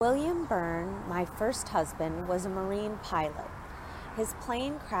William Byrne, my first husband, was a Marine pilot. His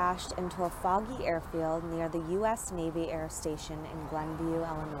plane crashed into a foggy airfield near the U.S. Navy Air Station in Glenview,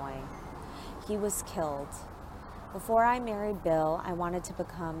 Illinois. He was killed. Before I married Bill, I wanted to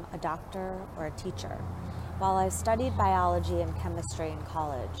become a doctor or a teacher. While I studied biology and chemistry in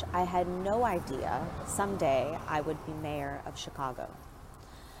college, I had no idea someday I would be mayor of Chicago.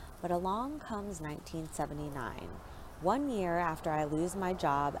 But along comes 1979. 1 year after I lose my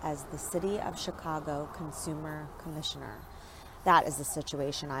job as the City of Chicago Consumer Commissioner. That is a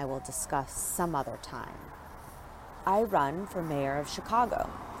situation I will discuss some other time. I run for mayor of Chicago.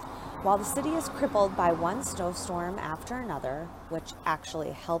 While the city is crippled by one snowstorm after another, which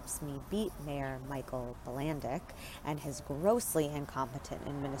actually helps me beat Mayor Michael Bilandic and his grossly incompetent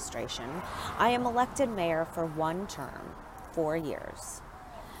administration, I am elected mayor for one term, 4 years.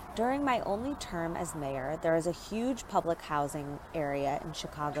 During my only term as mayor, there is a huge public housing area in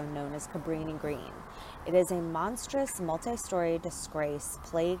Chicago known as Cabrini Green. It is a monstrous multi-story disgrace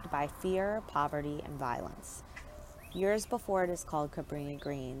plagued by fear, poverty, and violence. Years before it is called Cabrini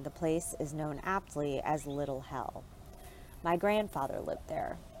Green, the place is known aptly as Little Hell. My grandfather lived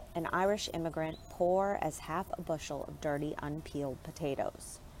there, an Irish immigrant poor as half a bushel of dirty, unpeeled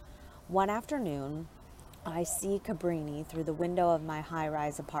potatoes. One afternoon, I see Cabrini through the window of my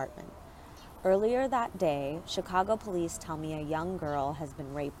high-rise apartment. Earlier that day, Chicago police tell me a young girl has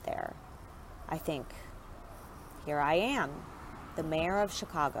been raped there. I think, here I am, the mayor of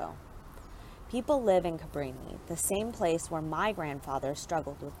Chicago. People live in Cabrini, the same place where my grandfather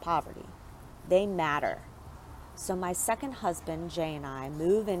struggled with poverty. They matter. So my second husband, Jay, and I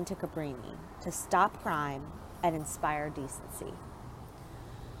move into Cabrini to stop crime and inspire decency.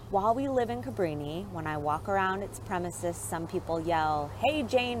 While we live in Cabrini, when I walk around its premises, some people yell, "Hey,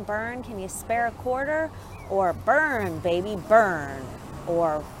 Jane Byrne, can you spare a quarter?" Or "Burn, baby, burn,"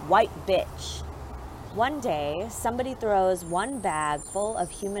 or "White bitch." One day, somebody throws one bag full of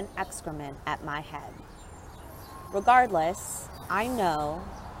human excrement at my head. Regardless, I know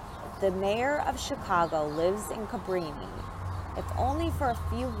the mayor of Chicago lives in Cabrini. If only for a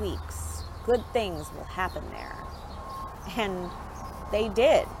few weeks, good things will happen there. And they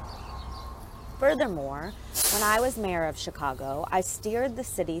did. Furthermore, when I was mayor of Chicago, I steered the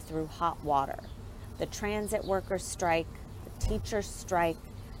city through hot water. The transit workers strike, the teachers strike,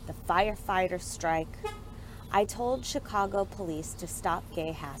 the firefighters strike. I told Chicago police to stop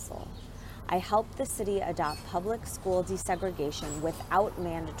gay hassle. I helped the city adopt public school desegregation without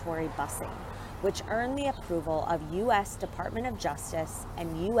mandatory busing, which earned the approval of U.S. Department of Justice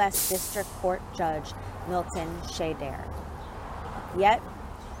and U.S. District Court Judge Milton Shader. Yet,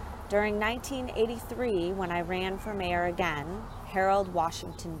 during 1983, when I ran for mayor again, Harold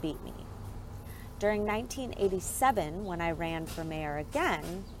Washington beat me. During 1987, when I ran for mayor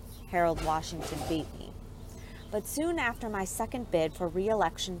again, Harold Washington beat me. But soon after my second bid for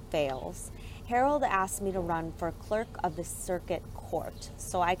re-election fails, Harold asked me to run for clerk of the circuit court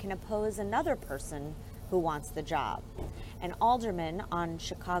so I can oppose another person who wants the job, an alderman on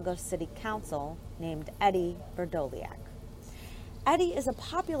Chicago City Council named Eddie Verdoliak. Eddie is a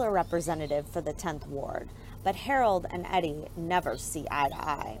popular representative for the 10th Ward, but Harold and Eddie never see eye to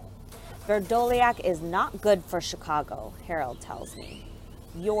eye. Verdoliak is not good for Chicago, Harold tells me.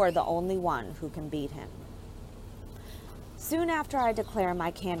 You're the only one who can beat him. Soon after I declare my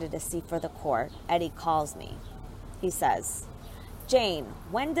candidacy for the court, Eddie calls me. He says, "Jane,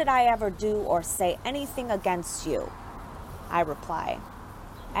 when did I ever do or say anything against you?" I reply,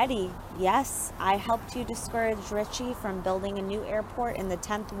 "Eddie, yes, I helped you discourage Richie from building a new airport in the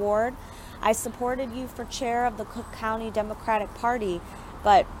 10th Ward. I supported you for chair of the Cook County Democratic Party,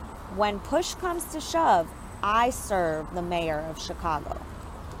 but when push comes to shove, I serve the mayor of Chicago."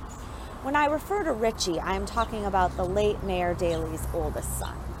 When I refer to Richie, I am talking about the late Mayor Daley's oldest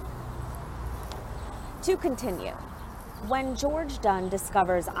son. To continue, when George Dunn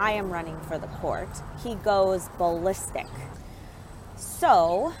discovers I am running for the court, he goes ballistic.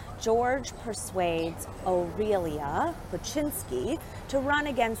 So, George persuades Aurelia Puczynski to run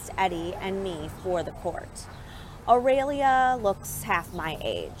against Eddie and me for the court. Aurelia looks half my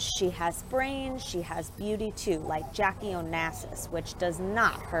age. She has brains, she has beauty too, like Jackie Onassis, which does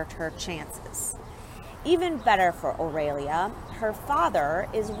not hurt her chances. Even better for Aurelia, her father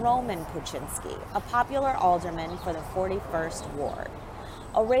is Roman Puczynski, a popular alderman for the 41st Ward.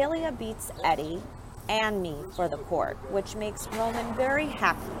 Aurelia beats Eddie and me for the court, which makes Roman very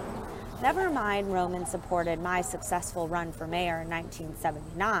happy. Never mind Roman supported my successful run for mayor in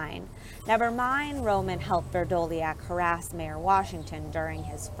 1979. Never mind Roman helped Verdoliak harass Mayor Washington during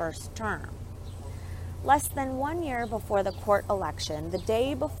his first term. Less than 1 year before the court election, the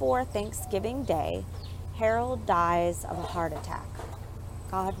day before Thanksgiving Day, Harold dies of a heart attack.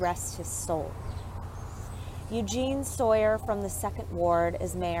 God rest his soul. Eugene Sawyer from the 2nd Ward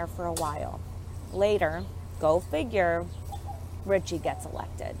is mayor for a while. Later, go figure, Richie gets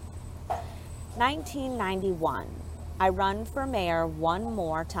elected. 1991, I run for mayor one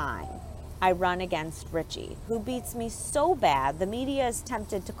more time. I run against Richie, who beats me so bad the media is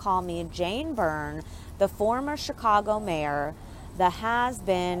tempted to call me Jane Byrne, the former Chicago mayor, the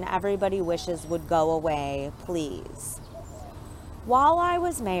has-been everybody wishes would go away, please. While I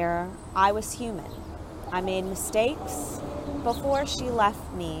was mayor, I was human. I made mistakes. Before she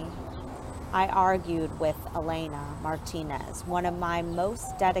left me, I argued with Elena Martinez, one of my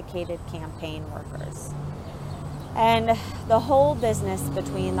most dedicated campaign workers. And the whole business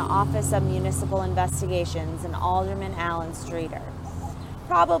between the Office of Municipal Investigations and Alderman Alan Streeter.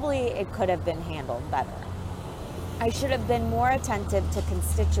 Probably it could have been handled better. I should have been more attentive to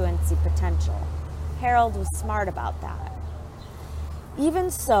constituency potential. Harold was smart about that. Even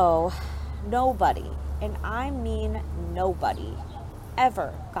so, nobody, and I mean nobody,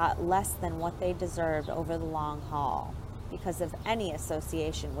 ever got less than what they deserved over the long haul because of any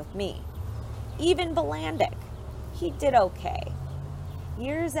association with me. Even Volandic. He did okay.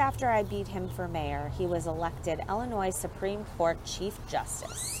 Years after I beat him for mayor, he was elected Illinois Supreme Court Chief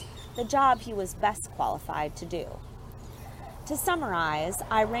Justice, the job he was best qualified to do. To summarize,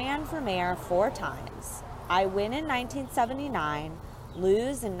 I ran for mayor 4 times. I win in 1979,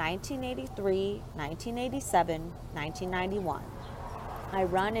 lose in 1983, 1987, 1991. I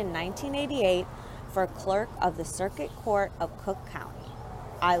run in 1988 for clerk of the Circuit Court of Cook County.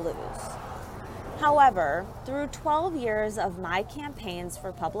 I lose. However, through 12 years of my campaigns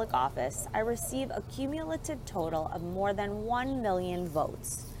for public office, I receive a cumulative total of more than 1 million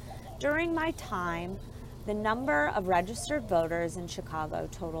votes. During my time, the number of registered voters in Chicago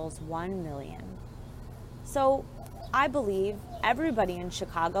totals 1 million. So I believe everybody in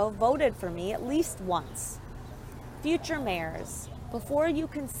Chicago voted for me at least once. Future mayors, before you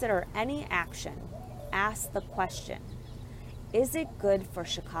consider any action, ask the question, is it good for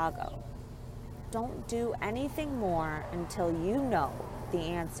Chicago? Don't do anything more until you know the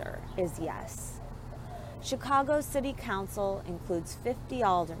answer is yes. Chicago City Council includes 50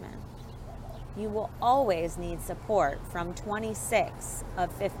 aldermen. You will always need support from 26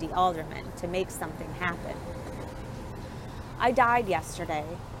 of 50 aldermen to make something happen. I died yesterday,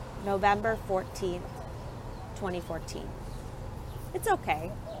 November 14th, 2014. It's okay.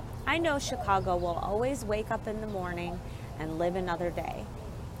 I know Chicago will always wake up in the morning and live another day.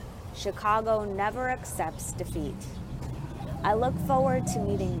 Chicago never accepts defeat. I look forward to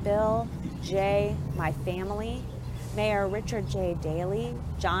meeting Bill, Jay, my family, Mayor Richard J. Daley,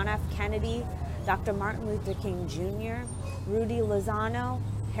 John F. Kennedy, Dr. Martin Luther King Jr., Rudy Lozano,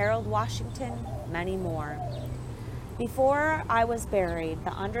 Harold Washington, many more. Before I was buried,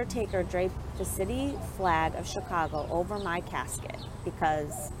 the undertaker draped the city flag of Chicago over my casket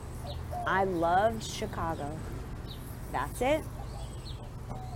because I loved Chicago. That's it.